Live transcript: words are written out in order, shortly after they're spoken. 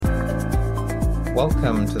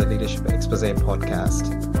Welcome to the Leadership Expose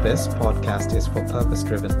podcast. This podcast is for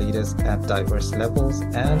purpose-driven leaders at diverse levels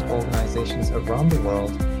and organizations around the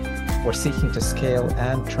world who are seeking to scale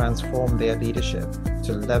and transform their leadership,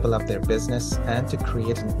 to level up their business, and to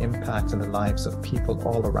create an impact on the lives of people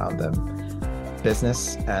all around them.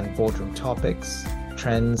 Business and boardroom topics,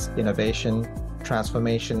 trends, innovation,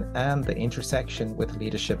 transformation, and the intersection with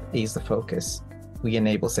leadership is the focus. We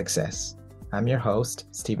enable success. I'm your host,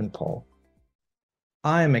 Stephen Paul.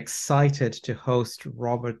 I am excited to host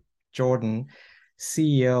Robert Jordan,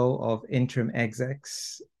 CEO of Interim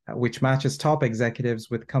Execs, which matches top executives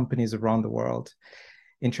with companies around the world.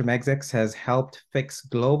 Interim Execs has helped fix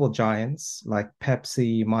global giants like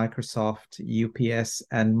Pepsi, Microsoft, UPS,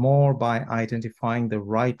 and more by identifying the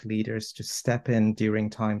right leaders to step in during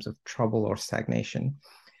times of trouble or stagnation.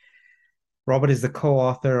 Robert is the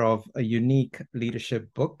co-author of a unique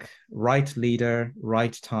leadership book, Right Leader,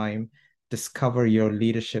 Right Time: Discover Your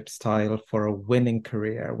Leadership Style for a Winning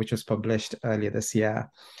Career, which was published earlier this year.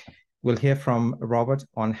 We'll hear from Robert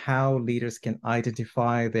on how leaders can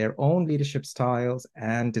identify their own leadership styles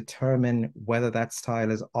and determine whether that style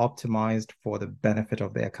is optimized for the benefit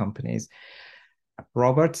of their companies.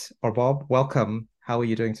 Robert, or Bob, welcome. How are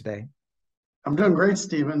you doing today? I'm doing great,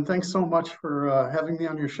 Stephen. Thanks so much for having me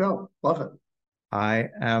on your show. Love it. I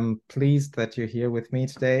am pleased that you're here with me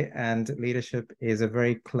today, and leadership is a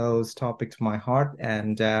very close topic to my heart,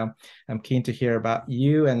 and I'm keen to hear about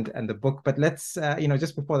you and the book. But let's,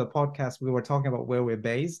 just before the podcast, we were talking about where we're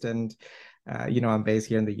based, and I'm based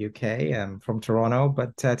here in the UK. I'm from Toronto,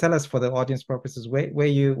 but tell us, for the audience purposes, where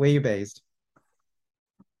you based?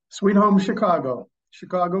 Sweet home, Chicago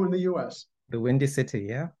in the US. The Windy City,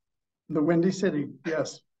 yeah? The Windy City,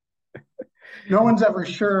 yes. No one's ever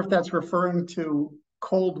sure if that's referring to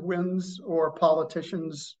cold winds or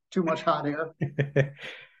politicians, too much hot air.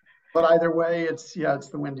 But either way, it's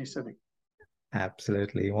the Windy City.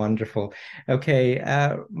 Absolutely. Wonderful. Okay,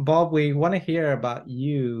 Bob, we want to hear about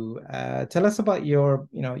you. Tell us about your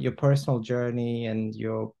personal journey and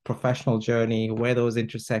your professional journey, where those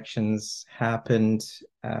intersections happened,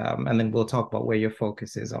 and then we'll talk about where your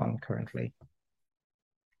focus is on currently.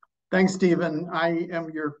 Thanks, Stephen. I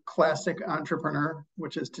am your classic entrepreneur,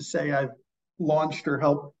 which is to say I've launched or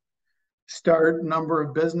helped start a number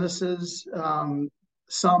of businesses,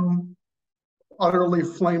 some utterly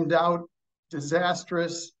flamed out,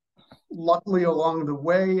 disastrous. Luckily, along the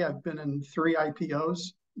way, I've been in 3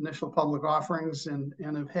 IPOs, initial public offerings, and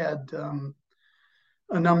have had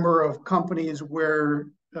a number of companies where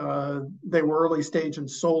they were early stage and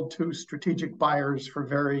sold to strategic buyers for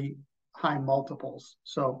very high multiples.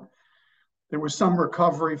 So there was some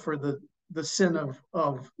recovery for the sin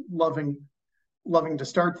of loving to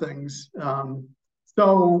start things.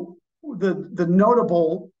 So the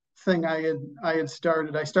notable thing I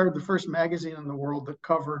started the first magazine in the world that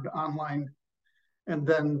covered online and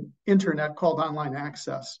then internet, called Online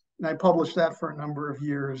Access. And I published that for a number of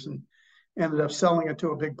years and ended up selling it to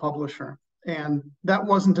a big publisher. And that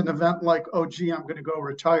wasn't an event like, oh, gee, I'm going to go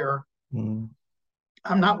retire. I'm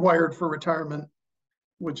not wired for retirement,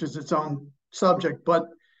 which is its own subject, but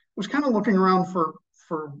was kind of looking around for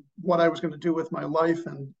what I was going to do with my life.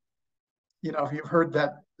 And, if you've heard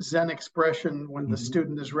that Zen expression, when the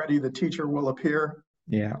student is ready, the teacher will appear.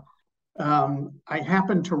 Yeah. I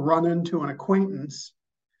happened to run into an acquaintance,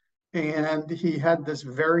 and he had this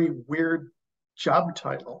very weird job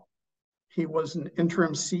title. He was an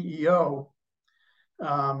interim CEO.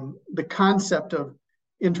 The concept of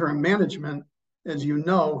interim management, as you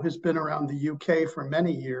know, has been around the UK for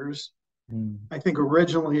many years. I think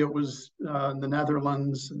originally it was the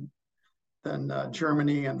Netherlands, and then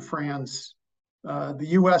Germany and France. The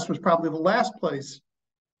US was probably the last place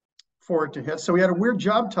for it to hit. So he had a weird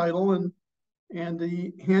job title, and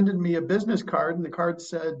he handed me a business card, and the card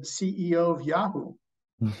said CEO of Yahoo.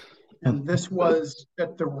 And this was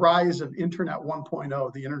at the rise of Internet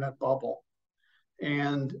 1.0, the internet bubble.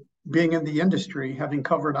 And being in the industry, having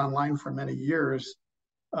covered online for many years,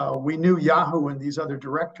 we knew Yahoo and these other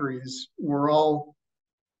directories were all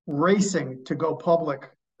racing to go public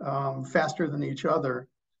faster than each other.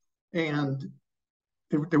 And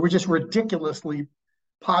there were just ridiculously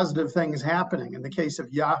positive things happening. In the case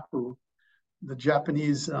of Yahoo, the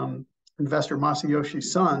Japanese investor Masayoshi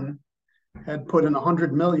Son had put in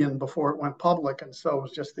 100 million before it went public. And so it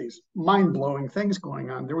was just these mind-blowing things going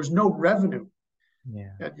on. There was no revenue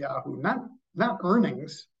at Yahoo, not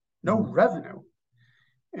earnings, no revenue.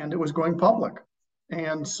 And it was going public.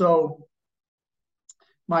 And so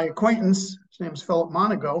my acquaintance, his name's Philip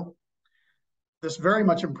Monago, this very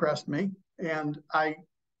much impressed me. And I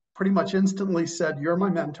pretty much instantly said, you're my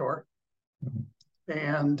mentor.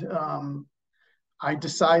 And I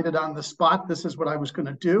decided on the spot, this is what I was going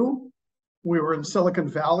to do. We were in Silicon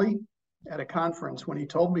Valley at a conference. When he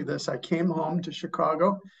told me this, I came home to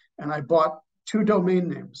Chicago and I bought 2 domain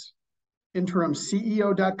names,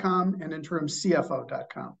 interimceo.com and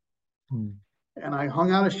interimcfo.com. And I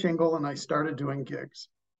hung out a shingle and I started doing gigs.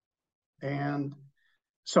 And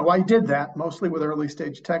so I did that mostly with early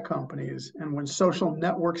stage tech companies. And when social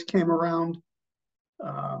networks came around,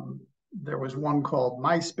 there was one called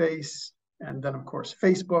MySpace, and then of course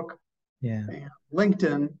Facebook, and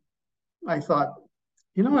LinkedIn. I thought,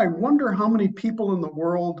 I wonder how many people in the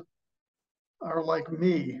world are like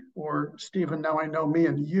me, or Stephen, now I know me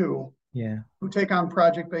and you, who take on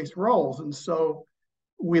project-based roles. And so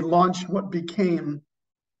we launched what became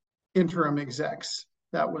Interim Execs.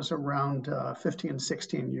 That was around 15,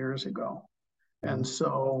 16 years ago. And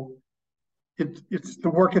so it's the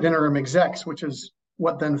work at Interim Execs, which is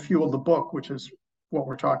what then fueled the book, which is what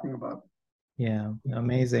we're talking about. Yeah,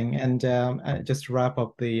 amazing. And just to wrap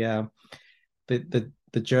up the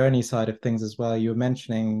journey side of things as well, you were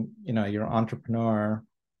mentioning, you're an entrepreneur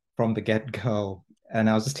from the get-go. And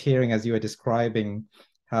I was just hearing as you were describing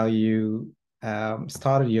how you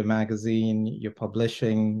started your magazine, your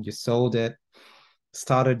publishing, you sold it,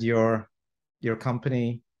 started your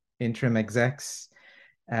company, Interim Execs.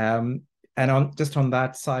 And on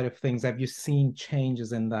that side of things, have you seen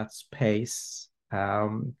changes in that space?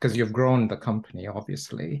 Because you've grown the company,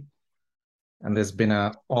 obviously, and there's been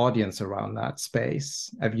an audience around that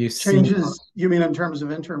space. Have you seen changes? You mean in terms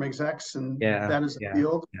of Interim Execs and that is a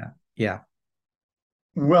field? Yeah.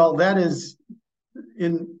 Well, that is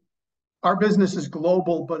our business is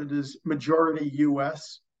global, but it is majority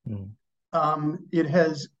US. It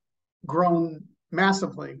has grown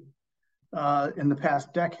massively in the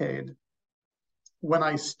past decade. When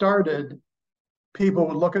I started, people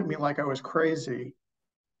would look at me like I was crazy.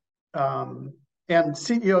 And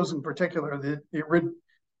CEOs in particular,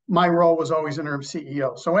 my role was always interim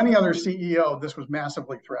CEO. So any other CEO, this was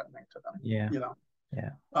massively threatening to them.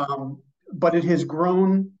 But it has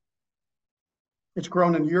grown. It's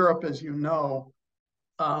grown in Europe, as you know.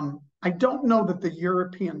 I don't know that the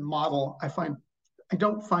European model, I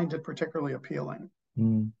don't find it particularly appealing.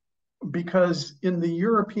 Because in the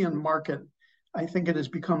European market, I think it has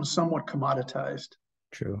become somewhat commoditized.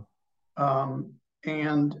 True.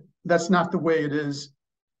 And that's not the way it is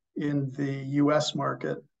in the US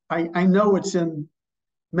market. I know it's in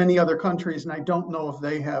many other countries, and I don't know if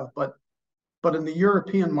they have, but in the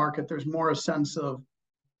European market, there's more a sense of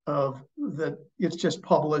that it's just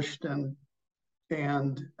published and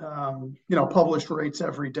published rates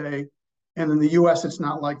every day. And in the US, it's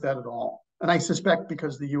not like that at all. And I suspect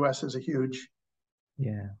because the US is a huge,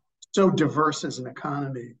 so diverse as an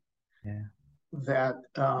economy, that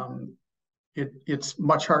it's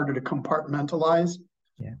much harder to compartmentalize,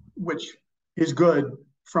 which is good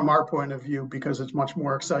from our point of view because it's much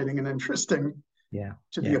more exciting and interesting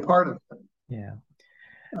to be a part of it.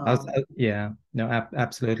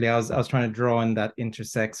 Absolutely. I was trying to draw in that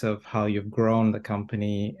intersects of how you've grown the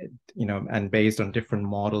company, and based on different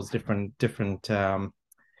models, different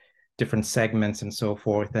segments and so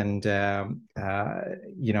forth. And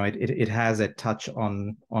it has a touch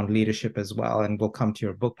on leadership as well. And we'll come to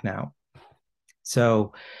your book now.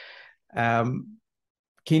 So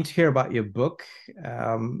keen to hear about your book.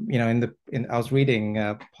 I was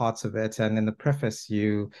reading parts of it, and in the preface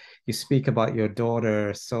you speak about your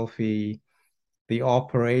daughter Sophie, the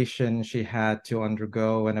operation she had to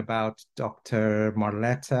undergo, and about Dr.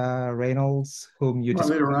 Marletta Reynolds, whom you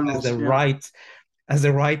described as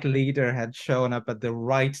the right leader, had shown up at the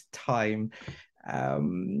right time.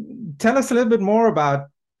 Tell us a little bit more about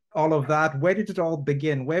all of that. Where did it all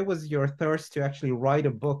begin? Where was your thirst to actually write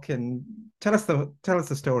a book? And tell us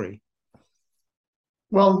the story.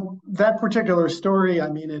 Well, that particular story,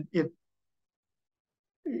 in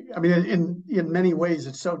many ways,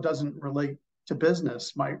 it so doesn't relate to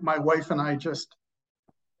business. My wife and I just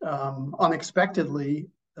unexpectedly,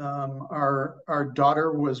 our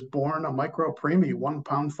daughter was born a micropreemie, 1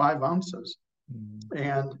 pound 5 ounces.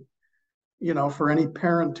 And for any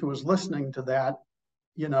parent who is listening to that,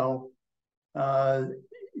 you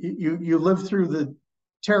live through the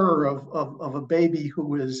terror of a baby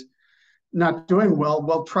who is not doing well.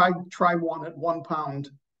 Well, try one at 1 pound.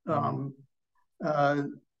 And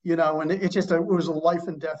it was a life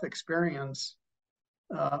and death experience.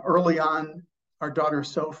 Early on, our daughter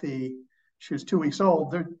Sophie, she was 2 weeks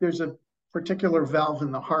old. There's a particular valve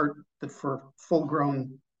in the heart that for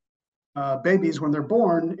full-grown babies, when they're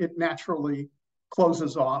born, it naturally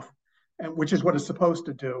closes off, and which is what it's supposed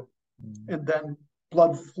to do. And then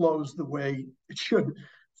blood flows the way it should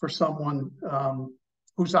for someone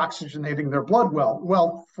who's oxygenating their blood well.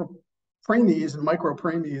 Well, for preemies and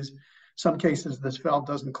micropreemies, some cases this valve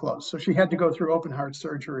doesn't close. So she had to go through open heart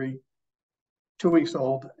surgery, 2 weeks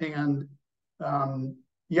old. And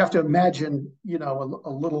you have to imagine, a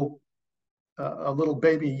little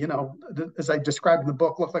baby, as I described in the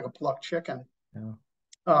book, looked like a plucked chicken. Yeah.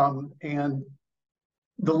 And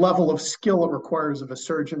the level of skill it requires of a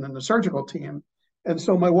surgeon and the surgical team. And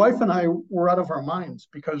so my wife and I were out of our minds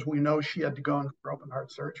because we know she had to go in for open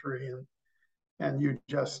heart surgery, and you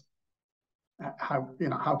just,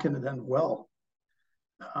 how can it end well?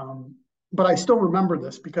 But I still remember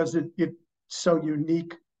this because it's so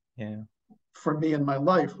unique, yeah, for me in my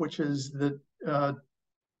life, which is that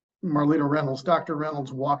Marlita Reynolds, Dr.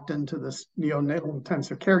 Reynolds, walked into this neonatal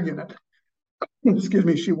intensive care unit. Excuse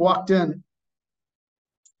me. She walked in.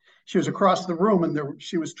 She was across the room, and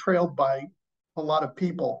she was trailed by a lot of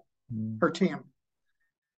people, her team.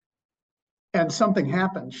 And something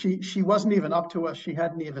happened. She wasn't even up to us. She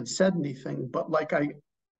hadn't even said anything, but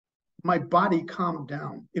my body calmed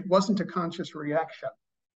down. It wasn't a conscious reaction.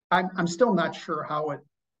 I'm still not sure how it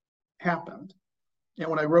happened. And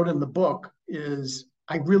what I wrote in the book is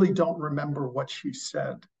I really don't remember what she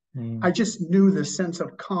said. I just knew the sense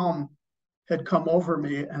of calm had come over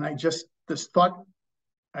me. And this thought,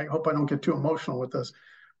 I hope I don't get too emotional with this,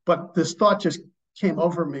 but this thought just came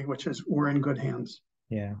over me, which is we're in good hands.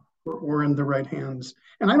 Yeah. We're in the right hands.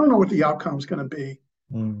 And I don't know what the outcome is going to be,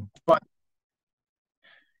 but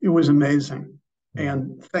it was amazing.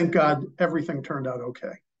 And thank God everything turned out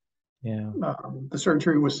okay. Yeah. The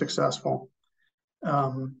surgery was successful.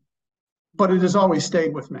 But it has always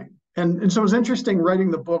stayed with me. And so it was interesting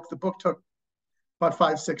writing the book. The book took about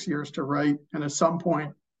 5-6 years to write. And at some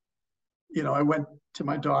point, I went to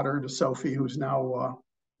my daughter, to Sophie, who's now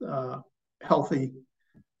healthy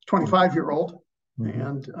 25-year-old,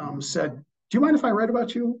 and said, "Do you mind if I write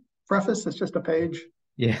about you? Preface, it's just a page."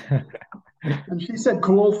 Yeah. And she said,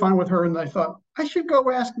 "Cool, fine with her." And I thought, I should go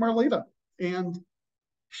ask Marlita. And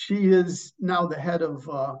she is now the head of,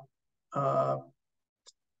 I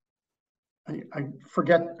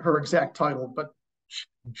forget her exact title, but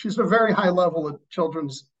she's a very high level at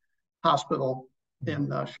Children's Hospital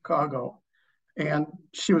in Chicago. And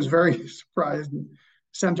she was very surprised and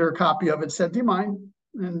sent her a copy of it, said, "Do you mind?"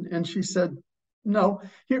 And she said, no.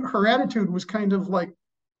 Her attitude was kind of like,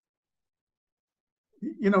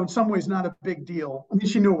 in some ways not a big deal. I mean,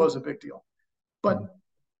 she knew it was a big deal. But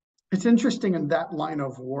it's interesting in that line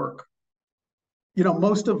of work.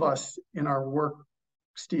 Most of us in our work,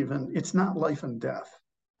 Stephen, it's not life and death.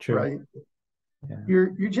 True. Right? Yeah.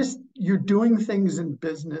 You're doing things in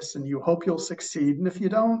business and you hope you'll succeed. And if you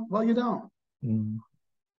don't, well, you don't. In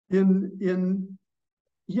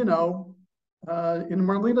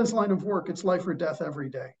Marlita's line of work, it's life or death every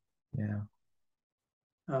day. Yeah.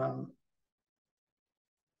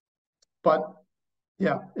 But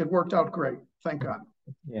yeah, it worked out great. Thank God.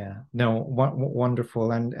 Yeah, no,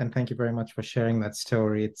 wonderful. And thank you very much for sharing that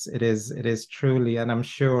story. It is truly, and I'm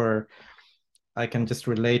sure I can just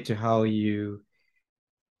relate to how you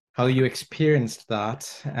experienced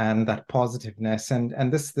that and that positiveness.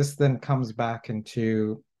 And this then comes back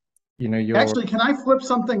into, your... Actually, can I flip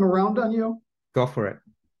something around on you? Go for it.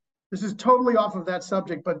 This is totally off of that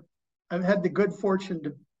subject, but I've had the good fortune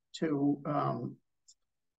to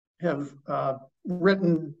have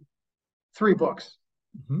written 3 books.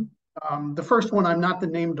 The first one, I'm not the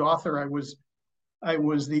named author. I was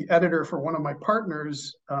the editor for one of my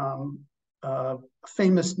partners,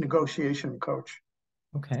 famous negotiation coach.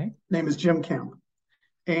 Okay. Name is Jim Camp.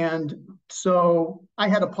 And so I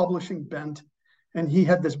had a publishing bent, and he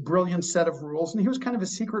had this brilliant set of rules, and he was kind of a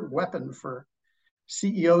secret weapon for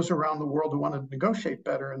CEOs around the world who wanted to negotiate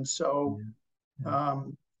better. And so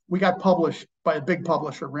we got published by a big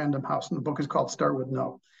publisher, Random House, and the book is called Start With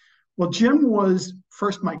No. Well, Jim was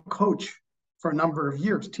first my coach for a number of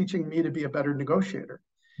years, teaching me to be a better negotiator.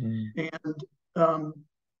 And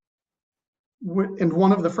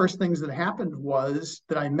one of the first things that happened was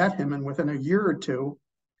that I met him, and within a year or two,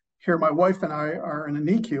 here my wife and I are in a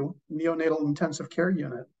NICU, neonatal intensive care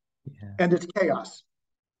unit, and it's chaos.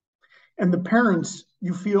 And the parents,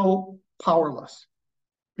 you feel powerless.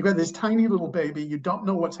 You've got this tiny little baby, you don't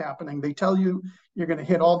know what's happening. They tell you you're going to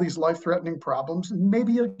hit all these life-threatening problems, and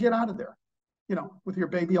maybe you'll get out of there, with your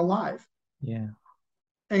baby alive. Yeah.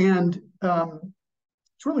 And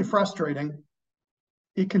it's really frustrating.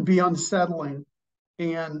 It can be unsettling.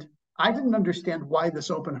 And I didn't understand why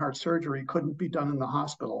this open heart surgery couldn't be done in the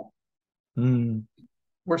hospital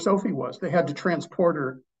where Sophie was. They had to transport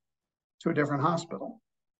her to a different hospital.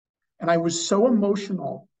 And I was so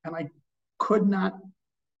emotional and I could not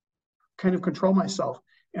kind of control myself.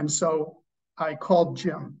 And so I called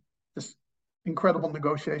Jim, this incredible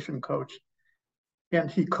negotiation coach, and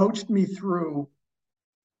he coached me through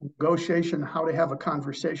negotiation, how to have a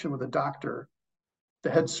conversation with a doctor, the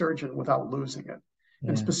head surgeon, without losing it.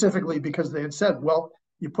 And Yeah. specifically because they had said, well,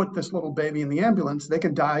 you put this little baby in the ambulance, they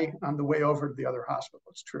can die on the way over to the other hospital.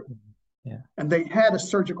 It's true. Yeah. And they had a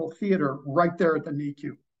surgical theater right there at the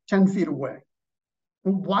NICU, 10 feet away.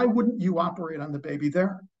 Well, why wouldn't you operate on the baby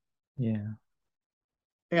there? Yeah.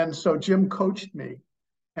 And so Jim coached me,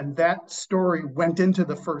 and that story went into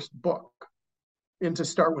the first book, into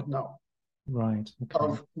Start With No, Right. Okay.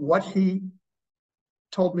 of what he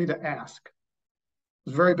told me to ask. It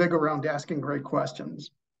was very big around asking great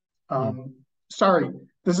questions. Yeah. Sorry,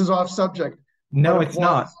 this is off subject, but No, it's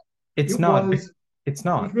not. It's it not. was It's it was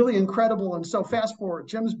not. really incredible. And so fast forward,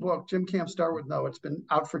 Jim's book, Jim Can't Start With No, it's been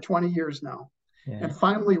out for 20 years now. Yeah. And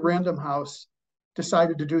finally, Random House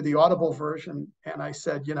decided to do the Audible version. And I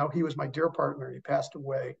said, he was my dear partner. He passed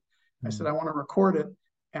away. I said, I want to record it.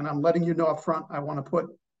 And I'm letting you know up front, I want to put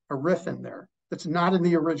a riff in there that's not in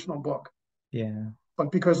the original book. Yeah.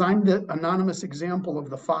 But because I'm the anonymous example of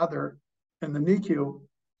the father in the NICU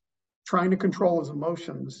trying to control his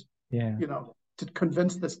emotions, Yeah. to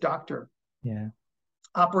convince this doctor, Yeah.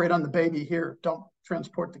 operate on the baby here, don't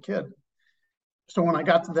transport the kid. So when I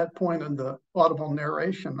got to that point in the Audible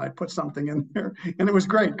narration, I put something in there, and it was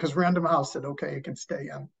great because Random House said, okay, it can stay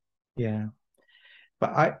in. Yeah.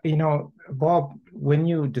 But Bob, when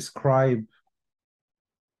you describe,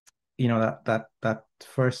 that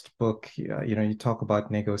first book, you talk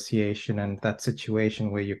about negotiation and that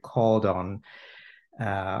situation where you called on,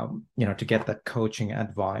 to get that coaching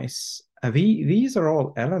advice. These are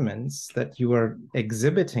all elements that you are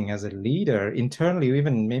exhibiting as a leader internally,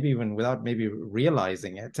 maybe even without maybe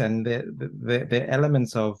realizing it. And the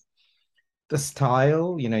elements of the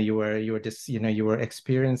style, you were just, you were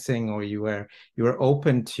experiencing, or you were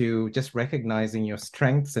open to just recognizing your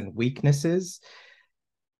strengths and weaknesses.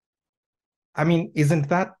 I mean, isn't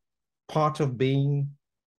that part of being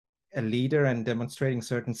a leader and demonstrating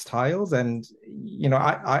certain styles? And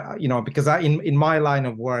because in my line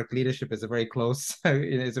of work, leadership is a very close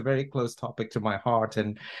it's a very close topic to my heart,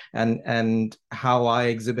 and how I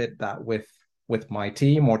exhibit that with my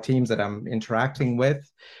team or teams that I'm interacting with,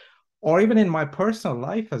 or even in my personal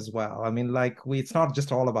life as well. I mean, it's not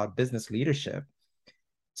just all about business leadership.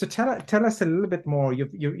 So tell us a little bit more.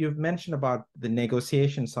 You've mentioned about the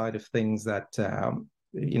negotiation side of things that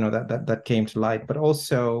that came to light, but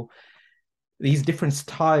also these different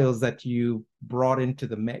styles that you brought into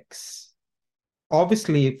the mix,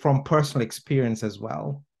 obviously from personal experience as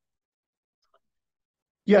well.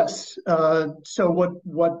 Yes. So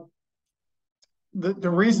what the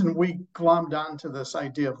reason we glommed onto this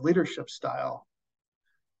idea of leadership style,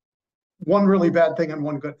 one really bad thing and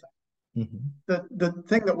one good thing. The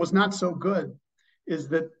thing that was not so good is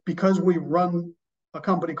that because we run a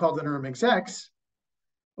company called Interim Execs,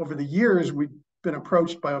 over the years, we've been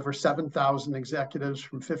approached by over 7,000 executives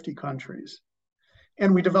from 50 countries.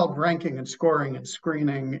 And we developed ranking and scoring and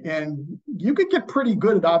screening. And you could get pretty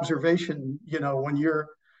good at observation, when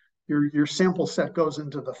your sample set goes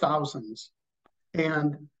into the thousands.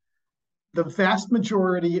 And the vast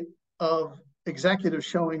majority of executives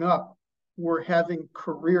showing up were having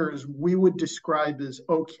careers we would describe as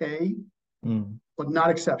okay, but not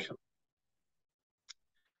exceptional.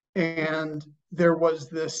 And there was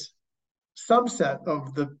this subset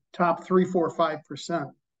of the top 3, 4, 5%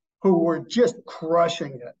 who were just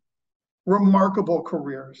crushing it, remarkable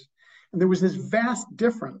careers. And there was this vast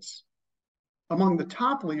difference among the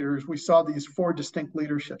top leaders. We saw these 4 distinct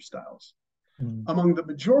leadership styles. Among the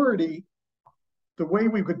majority, the way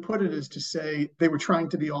we could put it is to say they were trying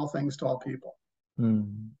to be all things to all people.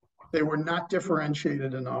 They were not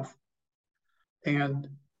differentiated enough. And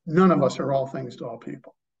none of us are all things to all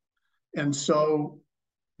people. And so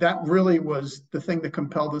that really was the thing that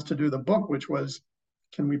compelled us to do the book, which was,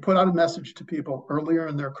 can we put out a message to people earlier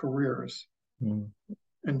in their careers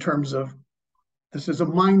in terms of, this is a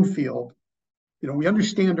minefield. We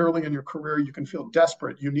understand early in your career, you can feel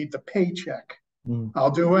desperate. You need the paycheck.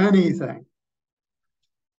 I'll do anything.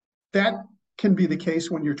 That can be the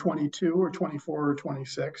case when you're 22 or 24 or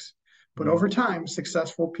 26. But over time,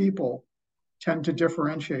 successful people tend to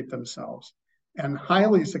differentiate themselves. And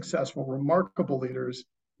highly successful, remarkable leaders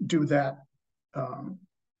do that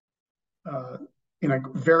in a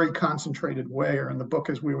very concentrated way, or in the book,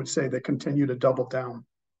 as we would say, they continue to double down.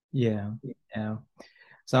 Yeah.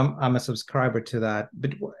 So I'm a subscriber to that.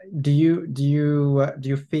 But do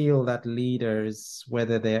you feel that leaders,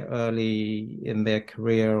 whether they're early in their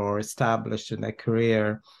career or established in their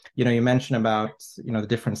career, you mentioned about, the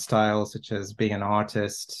different styles, such as being an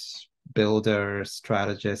artist, builder,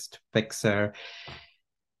 strategist, fixer.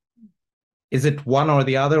 Is it one or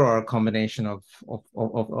the other, or a combination of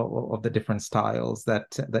the different styles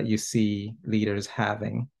that you see leaders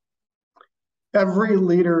having? Every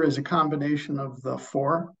leader is a combination of the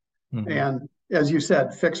four. Mm-hmm. And as you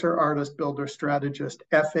said, fixer, artist, builder, strategist,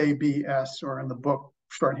 FABS, or in the book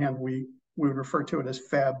shorthand, we refer to it as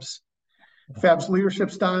FABS. FABS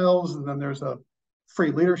leadership styles, and then there's a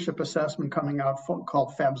free leadership assessment coming out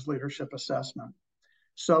called FABS leadership assessment.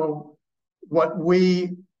 So what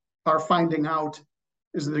we are finding out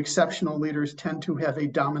is that exceptional leaders tend to have a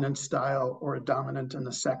dominant style or a dominant and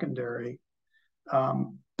a secondary.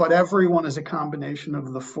 But everyone is a combination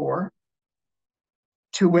of the four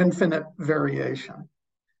to infinite variation.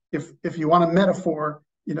 If you want a metaphor,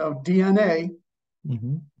 DNA,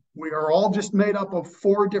 Mm-hmm. we are all just made up of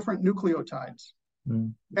four different nucleotides.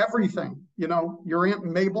 Mm. Everything, your Aunt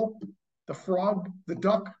Mabel, the frog, the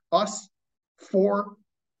duck, us, four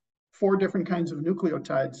different kinds of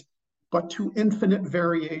nucleotides, but to infinite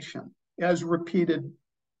variation, as repeated,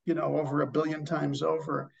 over 1 billion times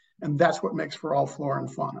over. And that's what makes for all flora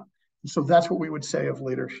and fauna. So that's what we would say of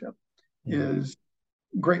leadership, is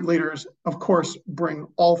great leaders, of course, bring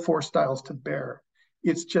all four styles to bear.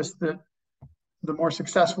 It's just that the more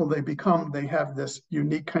successful they become, they have this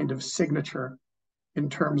unique kind of signature in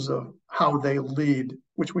terms of how they lead,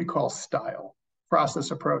 which we call style, process,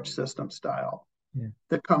 approach, system, style,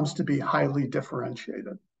 that comes to be highly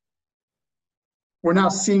differentiated. We're now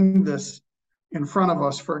seeing this in front of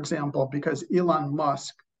us, for example, because Elon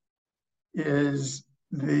Musk is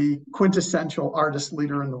the quintessential artist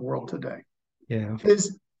leader in the world today. Yeah.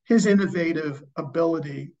 His innovative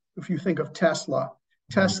ability, if you think of Tesla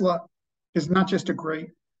is not just a great,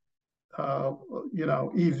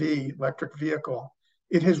 EV, electric vehicle.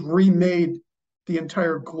 It has remade the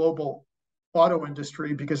entire global auto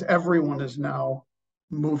industry because everyone is now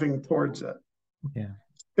moving towards it. Yeah.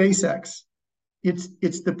 SpaceX,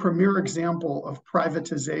 it's the premier example of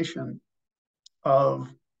privatization of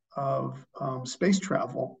space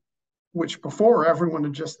travel, which before everyone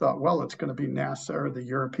had just thought, well, it's going to be NASA or the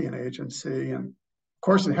European agency, and of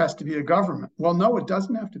course it has to be a government. Well, no, it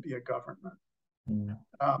doesn't have to be a government.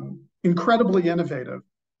 Incredibly innovative.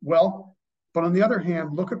 Well, but on the other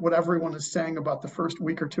hand, look at what everyone is saying about the first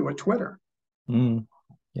week or two at Twitter.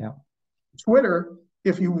 Yeah. Twitter,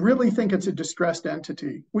 if you really think it's a distressed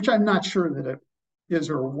entity, which I'm not sure that it is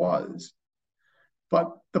or was,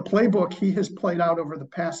 but the playbook he has played out over the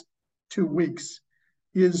past 2 weeks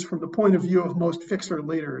is, from the point of view of most fixer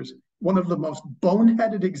leaders, one of the most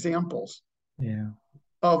boneheaded examples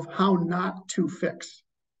of how not to fix.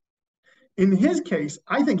 In his case,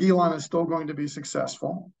 I think Elon is still going to be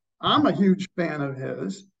successful. I'm a huge fan of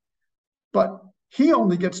his, but he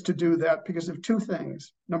only gets to do that because of two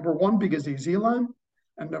things. Number one, because he's Elon,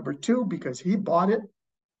 and number two, because he bought it,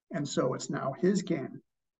 and so it's now his game.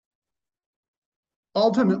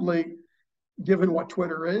 Ultimately, given what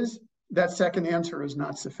Twitter is, that second answer is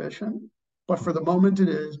not sufficient, but for the moment it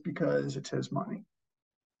is, because it's his money,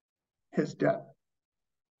 his debt.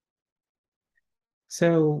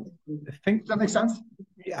 So I think, does that make sense?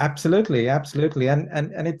 Absolutely, and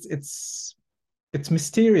it's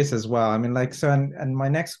mysterious as well. I mean, and my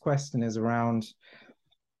next question is around,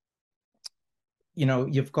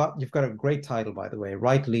 you've got a great title, by the way,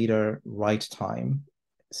 right leader, right time.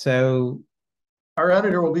 So our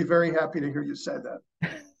editor will be very happy to hear you say that.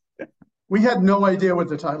 We had no idea what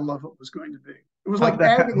the title of it was going to be. It was like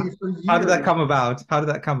agony for years. How did that come about?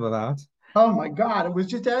 Oh my God, it was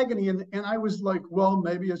just agony. And I was like, well,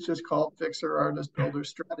 maybe it's just called Fixer, Artist, Builder,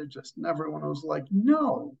 Strategist. And everyone was like,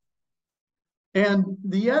 no. And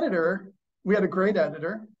the editor, we had a great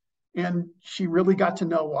editor, and she really got to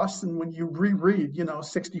know us. And when you reread,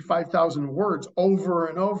 65,000 words over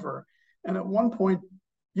and over. And at one point,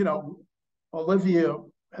 Olivia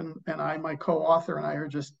and I, my co-author, and I are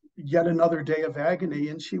just yet another day of agony.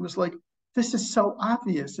 And she was like, this is so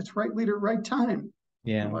obvious. It's right leader, right time.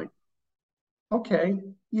 Yeah. I'm like, okay,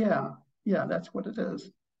 yeah, that's what it is.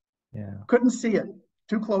 Yeah. Couldn't see it.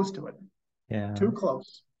 Too close to it. Yeah. Too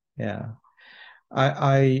close. Yeah.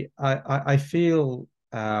 I feel,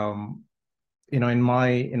 in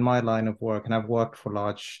my line of work, and I've worked for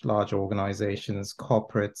large organizations,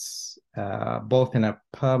 corporates, both in a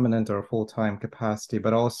permanent or a full-time capacity,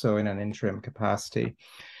 but also in an interim capacity.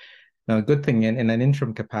 Now, a good thing in an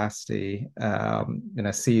interim capacity, in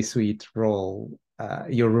a C-suite role,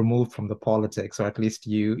 you're removed from the politics, or at least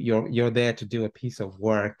you're there to do a piece of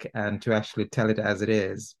work and to actually tell it as it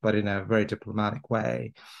is, but in a very diplomatic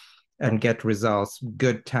way, and get results,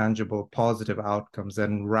 good, tangible, positive outcomes,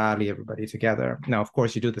 and rally everybody together. Now, of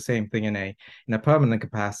course, you do the same thing in a permanent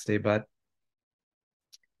capacity, but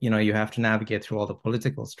you have to navigate through all the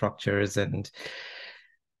political structures and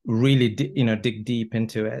really dig deep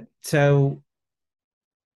into it. So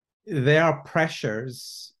there are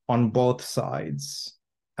pressures on both sides.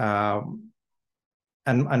 And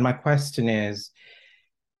my question is,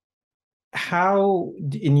 how,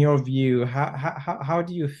 in your view, how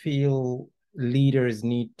do you feel leaders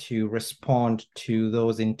need to respond to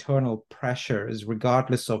those internal pressures,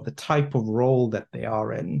 regardless of the type of role that they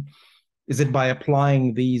are in? Is it by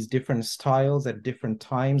applying these different styles at different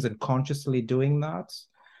times and consciously doing that,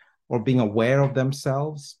 or being aware of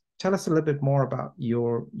themselves? Tell us a little bit more about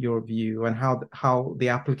your view and how the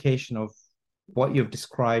application of what you've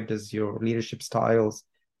described as your leadership styles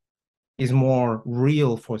is more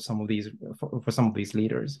real for some of these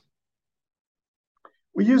leaders.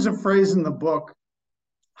 We use a phrase in the book,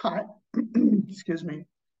 excuse me,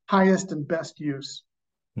 highest and best use.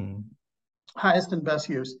 Highest and best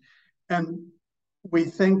use. And we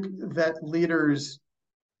think that leaders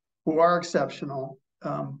who are exceptional,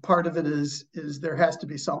 part of it is there has to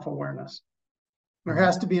be self-awareness. There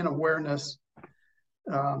has to be an awareness.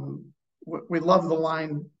 We love the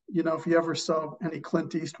line, if you ever saw any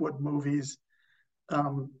Clint Eastwood movies,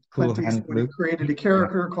 Clint Eastwood created a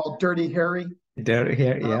character called Dirty Harry. Dirty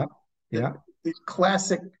Harry, yeah. These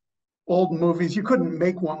classic old movies. You couldn't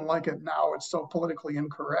make one like it now. It's so politically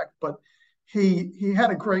incorrect. But he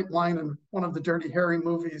had a great line in one of the Dirty Harry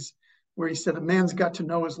movies where he said, "A man's got to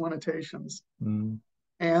know his limitations."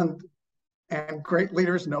 And great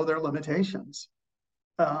leaders know their limitations.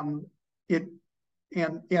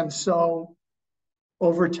 So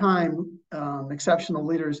over time, exceptional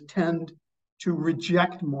leaders tend to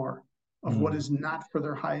reject more of what is not for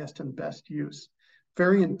their highest and best use,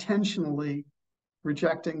 very intentionally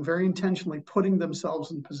rejecting, very intentionally putting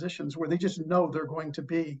themselves in positions where they just know they're going to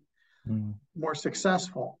be more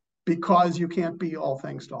successful, because you can't be all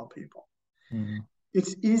things to all people.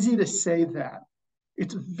 It's easy to say that.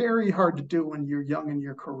 It's very hard to do when you're young in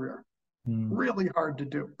your career. Really hard to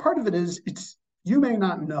do. Part of it is you may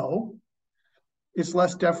not know. It's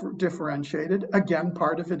less differentiated. Again,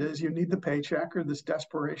 part of it is you need the paycheck or this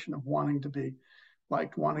desperation of wanting to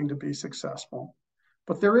be successful.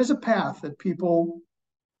 But there is a path that people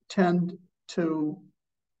tend to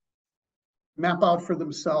map out for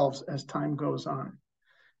themselves as time goes on.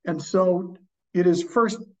 And so it is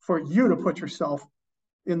first for you to put yourself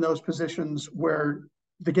in those positions where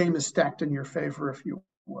the game is stacked in your favor, if you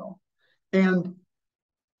will. And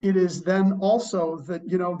it is then also that,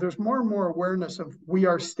 there's more and more awareness of we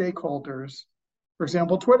are stakeholders. For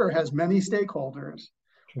example, Twitter has many stakeholders.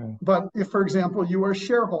 Sure. But if, for example, you are a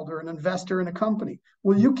shareholder, an investor in a company,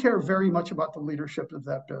 well, you care very much about the leadership of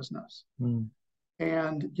that business.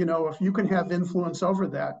 And, if you can have influence over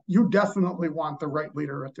that, you definitely want the right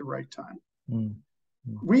leader at the right time.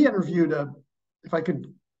 We interviewed if I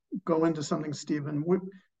could go into something, Stephen,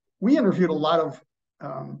 we interviewed a lot of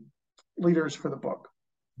leaders for the book.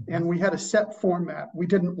 And we had a set format. We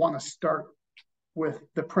didn't want to start with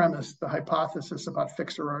the premise, the hypothesis about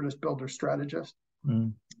fixer, artist, builder, strategist.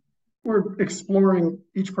 We're exploring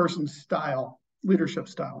each person's style, leadership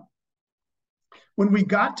style. When we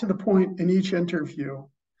got to the point in each interview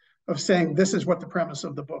of saying, this is what the premise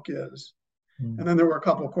of the book is, and then there were a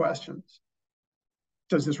couple of questions.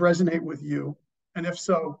 Does this resonate with you? And if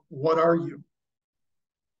so, what are you?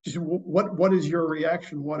 What is your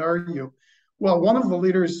reaction? What are you? Well, one of the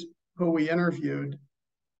leaders who we interviewed,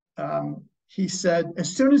 he said,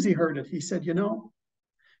 as soon as he heard it, he said,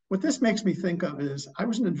 what this makes me think of is I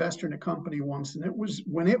was an investor in a company once, and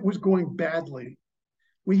when it was going badly,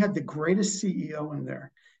 we had the greatest CEO in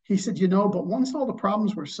there. He said, but once all the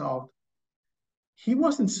problems were solved, he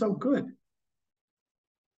wasn't so good.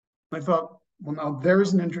 I thought, well, now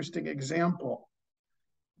there's an interesting example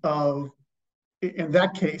of, in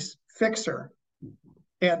that case, fixer.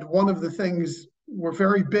 And one of the things we're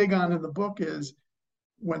very big on in the book is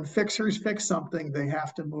when fixers fix something, they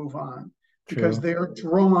have to move on because they are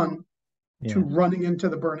drawn to running into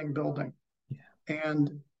the burning building.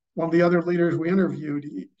 And one of the other leaders we interviewed,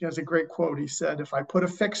 he has a great quote. He said, if I put a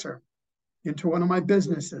fixer into one of my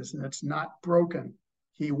businesses and it's not broken,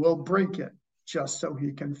 he will break it just so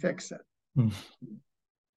he can fix it.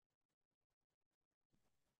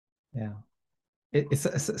 Yeah.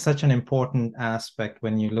 It's such an important aspect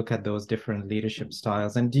when you look at those different leadership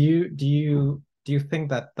styles. And do you think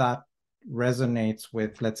that resonates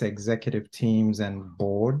with, let's say, executive teams and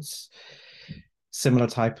boards, similar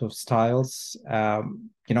type of styles.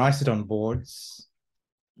 I sit on boards.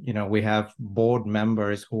 We have board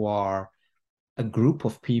members who are a group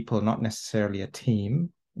of people, not necessarily a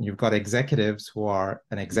team. You've got executives who are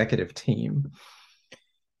an executive team.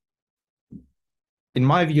 In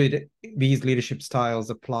my view, these leadership styles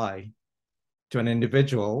apply to an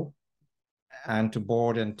individual and to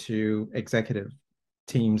board and to executive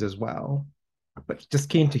teams as well. But just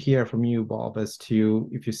keen to hear from you, Bob, as to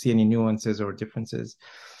if you see any nuances or differences.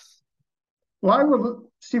 Well,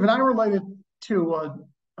 Stephen, I related to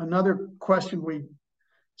another question we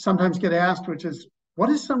sometimes get asked, which is, what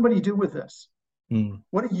does somebody do with this?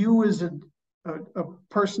 What do you, as a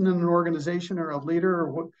person in an organization or a leader,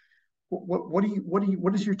 or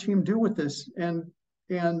what does your team do with this? And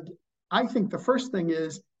I think the first thing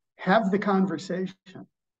is have the conversation.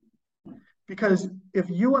 Because if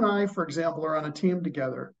you and I, for example, are on a team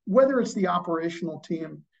together, whether it's the operational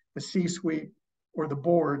team, the C-suite, or the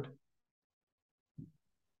board,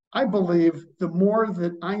 I believe the more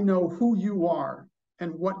that I know who you are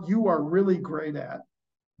and what you are really great at,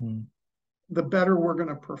 the better we're going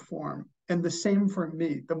to perform. And the same for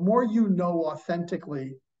me. The more you know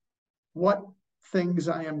authentically what things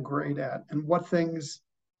I am great at and what things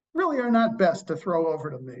really are not best to throw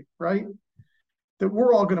over to me, right? That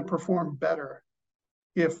we're all going to perform better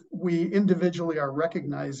if we individually are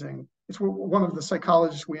recognizing. It's one of the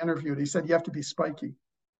psychologists we interviewed. He said, you have to be spiky.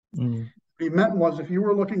 What he meant was, if you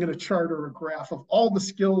were looking at a chart or a graph of all the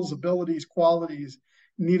skills, abilities, qualities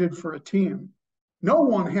needed for a team, no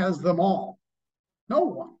one has them all. No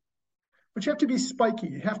one. But you have to be spiky.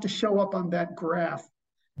 You have to show up on that graph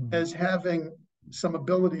as having some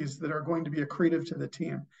abilities that are going to be accretive to the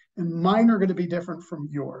team. And mine are going to be different from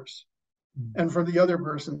yours and from the other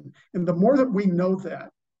person. And the more that we know that,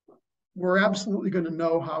 we're absolutely going to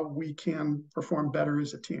know how we can perform better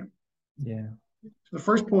as a team. Yeah. So the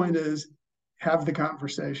first point is have the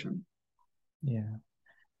conversation. Yeah.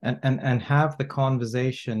 And have the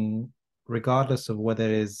conversation regardless of whether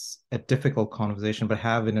it is a difficult conversation, but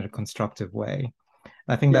have it in a constructive way.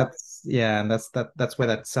 I think that's where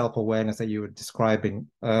that self-awareness that you were describing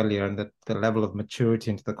earlier, and that the level of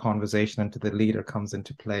maturity into the conversation and to the leader comes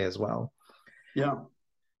into play as well.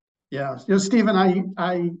 Yeah. Stephen,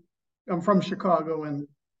 I'm from Chicago, and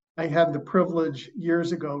I had the privilege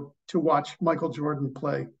years ago to watch Michael Jordan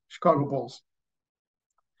play Chicago Bulls.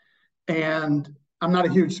 And I'm not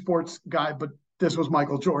a huge sports guy, but this was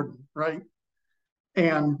Michael Jordan, right?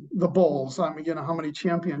 And the Bulls, how many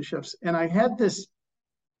championships? And I had this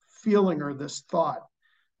feeling or this thought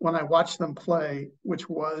when I watched them play, which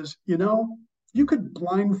was, you could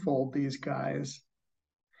blindfold these guys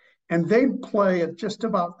and they'd play at just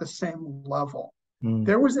about the same level.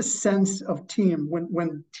 There was a sense of team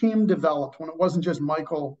when team developed, when it wasn't just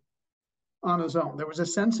Michael on his own. There was a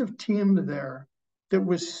sense of team there that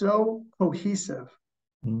was so cohesive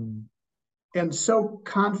and so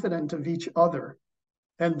confident of each other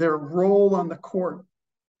and their role on the court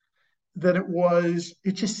that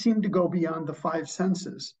it just seemed to go beyond the five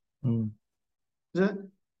senses. Does that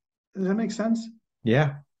make sense?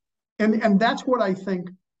 Yeah. And that's what I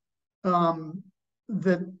think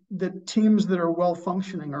that teams that are well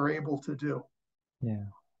functioning are able to do. Yeah.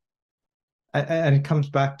 And it comes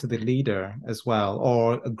back to the leader as well,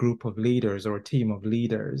 or a group of leaders or a team of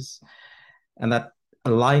leaders. And that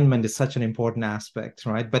alignment is such an important aspect,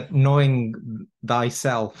 right? But knowing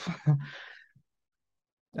thyself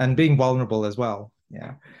and being vulnerable as well.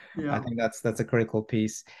 Yeah. I think that's a critical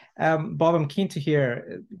piece. Bob, I'm keen to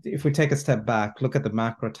hear, if we take a step back, look at the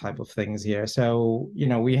macro type of things here. So,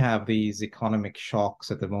 we have these economic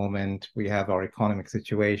shocks at the moment. We have our economic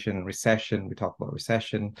situation, recession. We talk about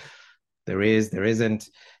recession. There isn't.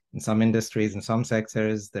 In some industries, in some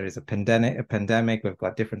sectors, there is a pandemic. We've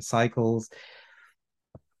got different cycles.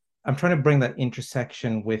 I'm trying to bring that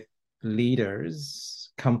intersection with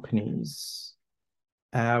leaders, companies.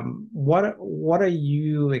 What are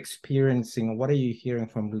you experiencing? What are you hearing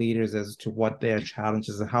from leaders as to what their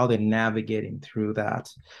challenges and how they're navigating through that?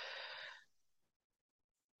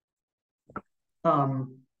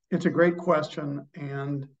 It's a great question,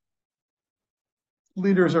 and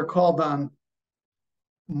leaders are called on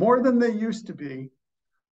more than they used to be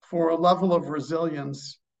for a level of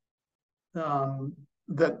resilience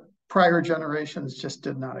that prior generations just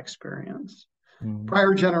did not experience.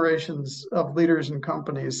 Prior generations of leaders and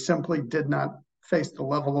companies simply did not face the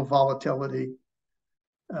level of volatility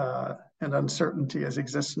and uncertainty as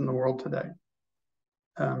exists in the world today.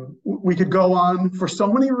 We could go on for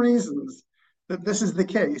so many reasons that this is the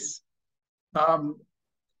case.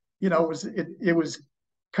 it was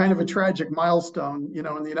kind of a tragic milestone. In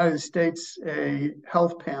the United States, a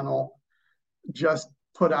health panel just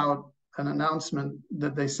put out an announcement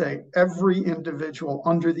that they say every individual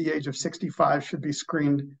under the age of 65 should be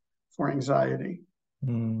screened for anxiety.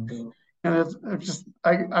 Mm. And it's just,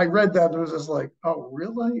 I read that and it was just like, oh,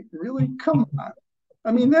 really? Really? Come on.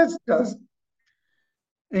 I mean, that's just,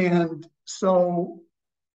 and so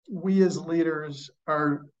we as leaders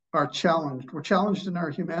are challenged. We're challenged in our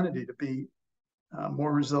humanity to be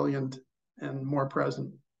more resilient and more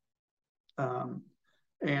present.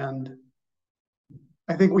 And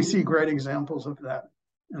I think we see great examples of that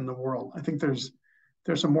in the world. I think there's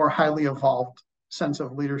a more highly evolved sense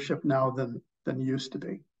of leadership now than used to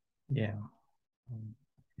be. Yeah.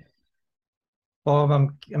 Bob,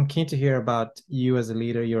 I'm keen to hear about you as a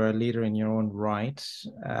leader. You're a leader in your own right.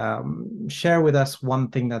 Share with us one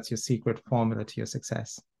thing that's your secret formula to your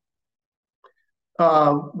success.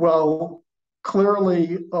 Well,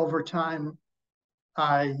 clearly over time,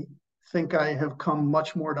 I think I have come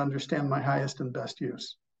much more to understand my highest and best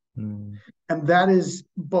use. Mm. And that is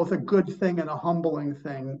both a good thing and a humbling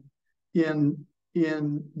thing in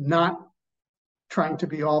not trying to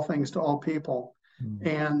be all things to all people. Mm.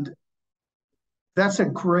 And that's a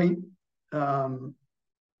great,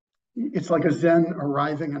 it's like a Zen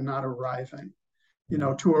arriving and not arriving.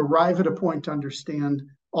 To arrive at a point to understand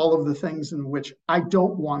all of the things in which I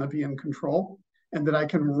don't want to be in control, and that I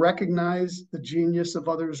can recognize the genius of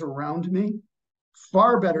others around me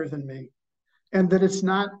far better than me, and that it's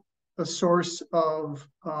not a source of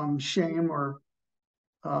shame or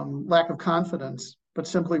lack of confidence, but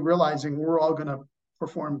simply realizing we're all going to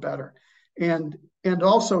perform better. And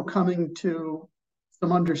also coming to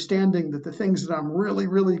some understanding that the things that I'm really,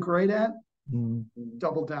 really great at,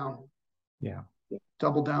 double down. Yeah.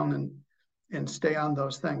 Double down and stay on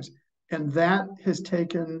those things. And that has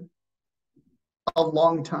taken a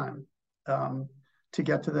long time to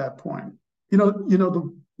get to that point.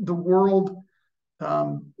 The world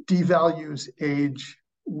devalues age.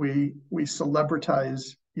 We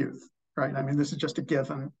celebritize youth, right? I mean, this is just a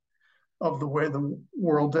given of the way the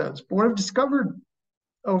world is. But what I've discovered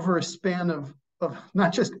over a span of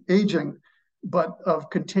not just aging, but of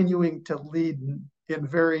continuing to lead in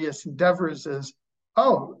various endeavors is,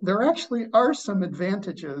 oh, there actually are some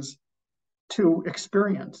advantages to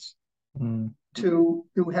experience, to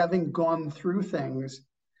having gone through things.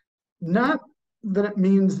 Not that it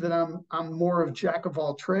means that I'm more of jack of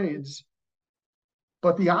all trades,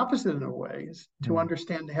 but the opposite in a way is to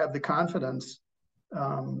understand, to have the confidence,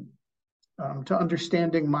 to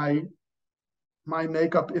understanding my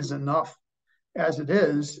makeup is enough as it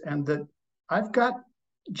is, and that I've got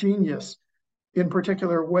genius in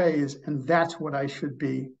particular ways, and that's what I should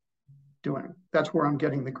be doing. That's where I'm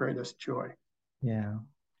getting the greatest joy. Yeah.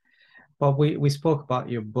 Well, we spoke about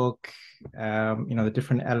your book, the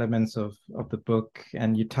different elements of the book,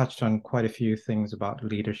 and you touched on quite a few things about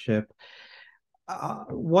leadership.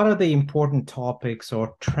 What are the important topics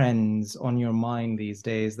or trends on your mind these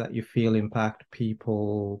days that you feel impact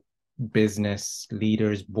people, business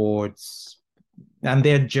leaders, boards, and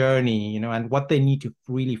their journey, and what they need to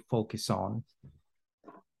really focus on?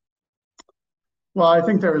 Well, I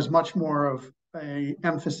think there is much more of an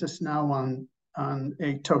emphasis now on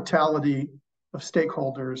a totality of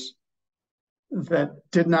stakeholders that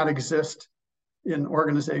did not exist in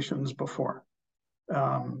organizations before.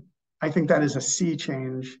 I think that is a sea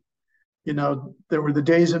change. There were the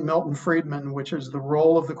days of Milton Friedman, which is the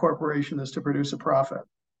role of the corporation is to produce a profit,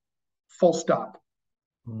 full stop.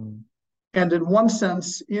 And in one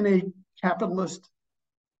sense, in a capitalist,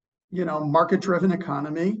 market-driven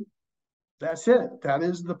economy, that's it. That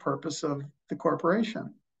is the purpose of the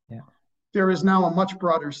corporation. Yeah. There is now a much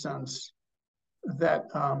broader sense that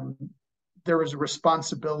there is a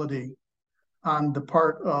responsibility on the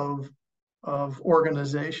part of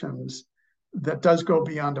organizations that does go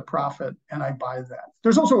beyond a profit, and I buy that.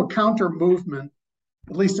 There's also a counter movement,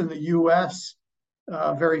 at least in the US,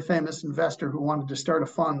 a very famous investor who wanted to start a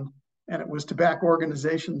fund, and it was to back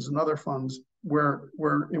organizations and other funds where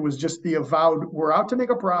it was just the avowed, we're out to make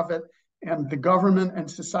a profit, and the government and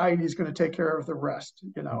society is going to take care of the rest,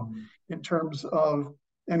 in terms of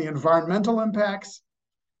any environmental impacts.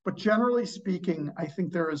 But generally speaking, I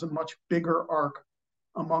think there is a much bigger arc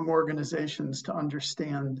among organizations to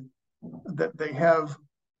understand that they have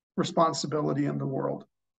responsibility in the world.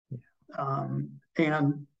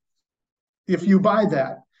 And if you buy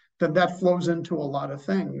that, then that flows into a lot of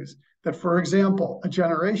things. That, for example, a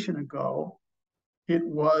generation ago, it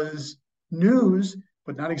was news,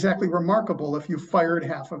 but not exactly remarkable if you fired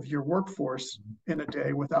half of your workforce in a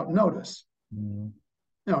day without notice.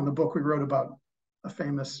 in the book we wrote about a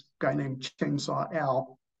famous guy named Chainsaw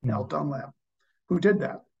Al Dunlap, who did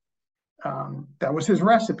that. That was his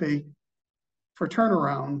recipe for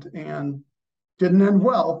turnaround, and didn't end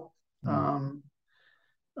well.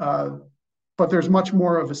 But there's much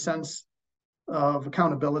more of a sense of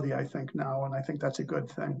accountability, I think, now, and I think that's a good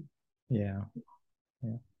thing. Yeah.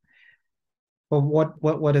 Well,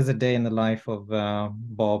 what does a day in the life of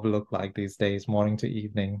Bob look like these days, morning to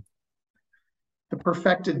evening? The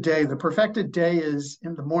perfected day. The perfected day is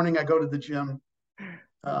in the morning. I go to the gym.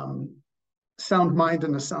 Sound mind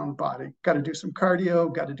and a sound body. Got to do some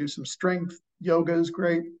cardio. Got to do some strength. Yoga is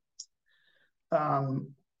great.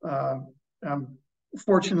 I'm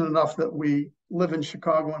fortunate enough that we live in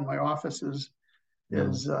Chicago, and my office is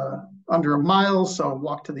under a mile. So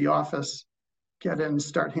walk to the office, get in,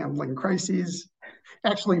 start handling crises.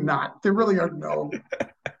 Actually, not. There really are no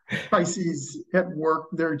crises at work.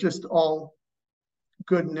 They're just all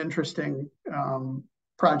good and interesting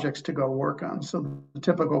projects to go work on. So the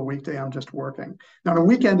typical weekday, I'm just working. Now, on a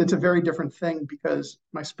weekend, it's a very different thing, because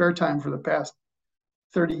my spare time for the past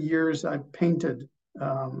 30 years, I've painted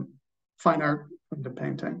fine art into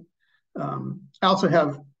painting. I also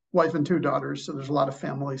have wife and 2 daughters, so there's a lot of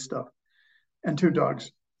family stuff, and 2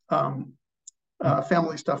 dogs.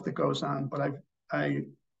 Family stuff that goes on, but I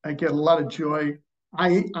get a lot of joy.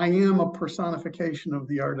 I am a personification of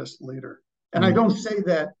the artist leader, and I don't say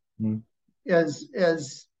that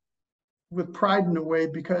as with pride in a way,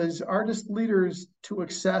 because artist leaders, to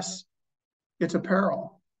access it's a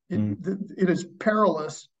peril. It is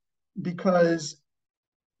perilous, because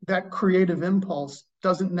that creative impulse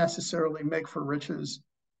doesn't necessarily make for riches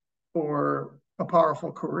or a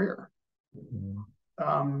powerful career.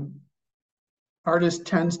 Artist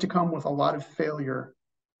tends to come with a lot of failure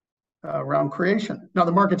around creation. Now,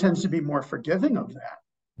 the market tends to be more forgiving of that.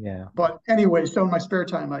 Yeah. But anyway, so in my spare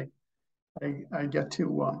time, I get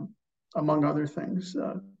to, among other things,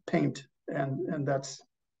 paint, and that's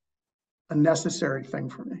a necessary thing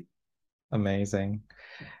for me. Amazing.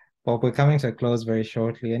 Bob, we're coming to a close very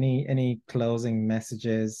shortly. Any closing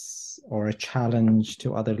messages or a challenge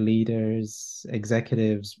to other leaders,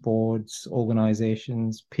 executives, boards,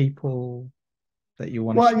 organizations, people that you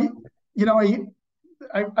want to share? You know,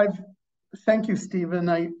 I've thank you, Stephen.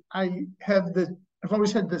 I've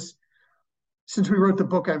always had this, since we wrote the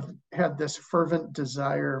book, I've had this fervent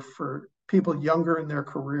desire for people younger in their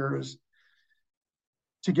careers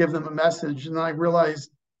to give them a message. And I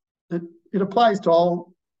realized that it applies to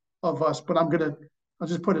all of us, but I'll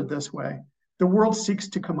just put it this way. The world seeks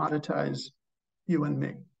to commoditize you and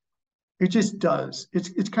me. It just does.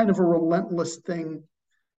 It's kind of a relentless thing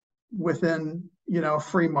within,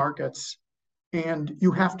 free markets. And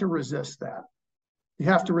you have to resist that. You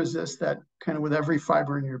have to resist that kind of with every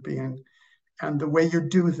fiber in your being. And the way you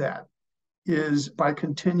do that is by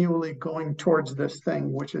continually going towards this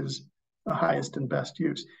thing, which is the highest and best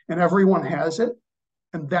use. And everyone has it.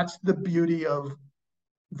 And that's the beauty of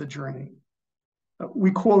the journey.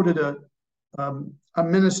 We quoted a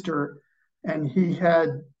minister, and he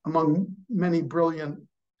had, among many brilliant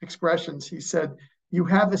expressions, he said, "You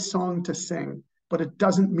have a song to sing, but it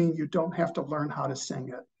doesn't mean you don't have to learn how to sing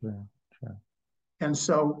it." Yeah, sure. And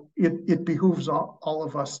so it behooves all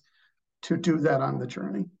of us to do that on the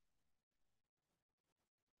journey.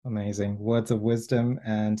 Amazing. Words of wisdom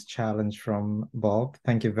and challenge from Bob.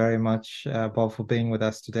 Thank you very much, Bob, for being with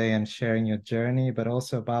us today and sharing your journey, but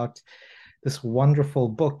also about this wonderful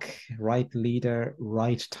book, Right Leader,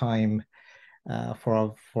 Right Time.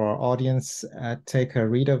 For our audience, take a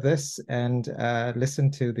read of this and listen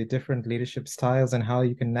to the different leadership styles and how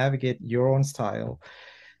you can navigate your own style.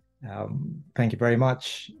 Thank you very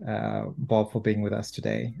much, Bob, for being with us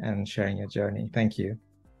today and sharing your journey. Thank you.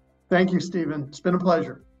 Thank you, Stephen. It's been a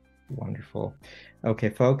pleasure. Wonderful. Okay,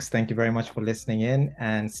 folks, thank you very much for listening in,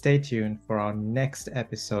 and stay tuned for our next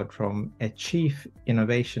episode from a Chief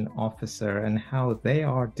Innovation Officer and how they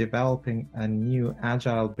are developing a new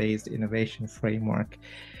agile-based innovation framework.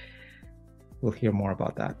 We'll hear more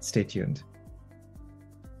about that. Stay tuned.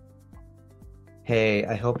 Hey,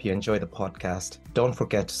 I hope you enjoy the podcast. Don't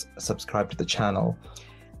forget to subscribe to the channel.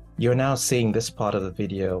 You're now seeing this part of the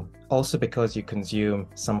video also because you consume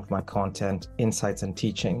some of my content, insights, and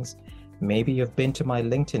teachings. Maybe you've been to my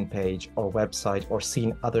LinkedIn page or website or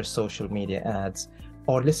seen other social media ads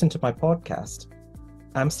or listened to my podcast.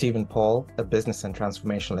 I'm Stephen Paul, a business and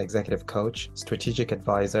transformational executive coach, strategic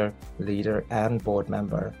advisor, leader, and board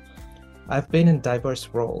member. I've been in diverse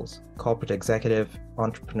roles, corporate executive,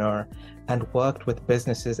 entrepreneur, and worked with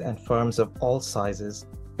businesses and firms of all sizes,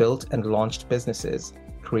 built and launched businesses,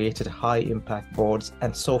 created high impact boards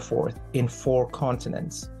and so forth in 4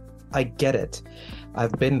 continents. I get it.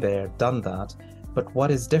 I've been there, done that. But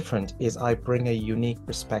what is different is I bring a unique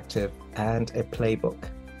perspective and a playbook.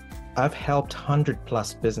 I've helped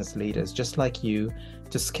 100+ business leaders just like you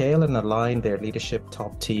to scale and align their leadership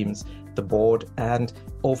top teams, the board, and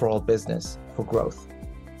overall business for growth.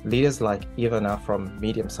 Leaders like Ivana from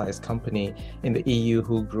medium-sized company in the EU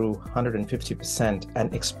who grew 150%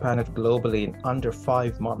 and expanded globally in under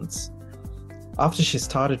 5 months. After she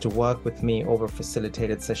started to work with me over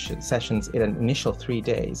facilitated sessions in an initial 3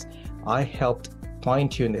 days, I helped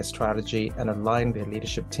fine-tune their strategy and align their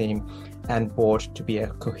leadership team and board to be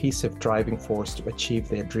a cohesive driving force to achieve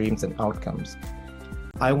their dreams and outcomes.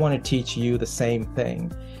 I want to teach you the same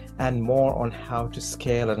thing and more on how to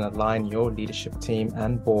scale and align your leadership team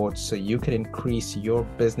and board so you can increase your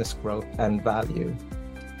business growth and value.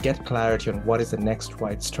 Get clarity on what is the next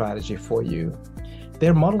right strategy for you.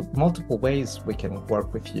 There are multiple ways we can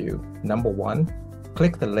work with you. Number 1,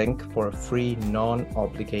 click the link for a free,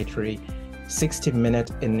 non-obligatory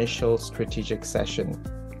 60-minute initial strategic session.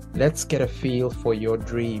 Let's get a feel for your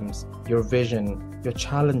dreams, your vision, your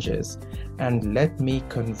challenges, and let me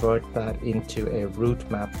convert that into a route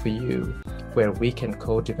map for you where we can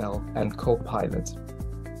co-develop and co-pilot.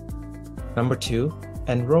 Number 2,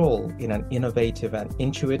 enroll in an innovative and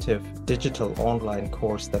intuitive digital online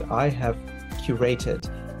course that I have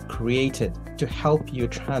created to help you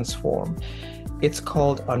transform. It's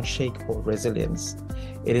called Unshakable Resilience.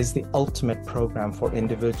 It is the ultimate program for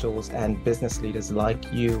individuals and business leaders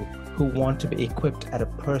like you who want to be equipped at a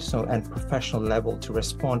personal and professional level to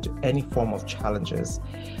respond to any form of challenges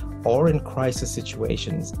or in crisis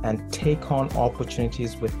situations and take on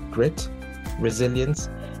opportunities with grit, resilience,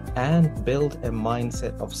 and build a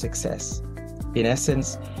mindset of success. In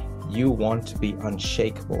essence, you want to be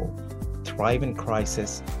unshakable, thrive in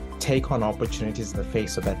crisis, take on opportunities in the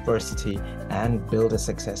face of adversity, and build a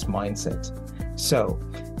success mindset. So,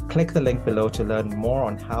 click the link below to learn more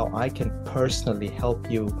on how I can personally help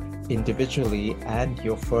you individually and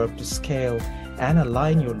your firm to scale and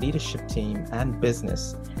align your leadership team and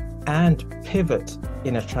business and pivot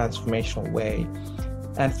in a transformational way.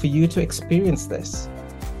 And for you to experience this,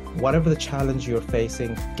 whatever the challenge you're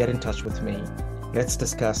facing, get in touch with me. Let's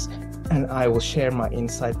discuss, and I will share my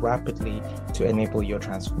insight rapidly to enable your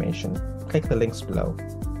transformation. Click the links below.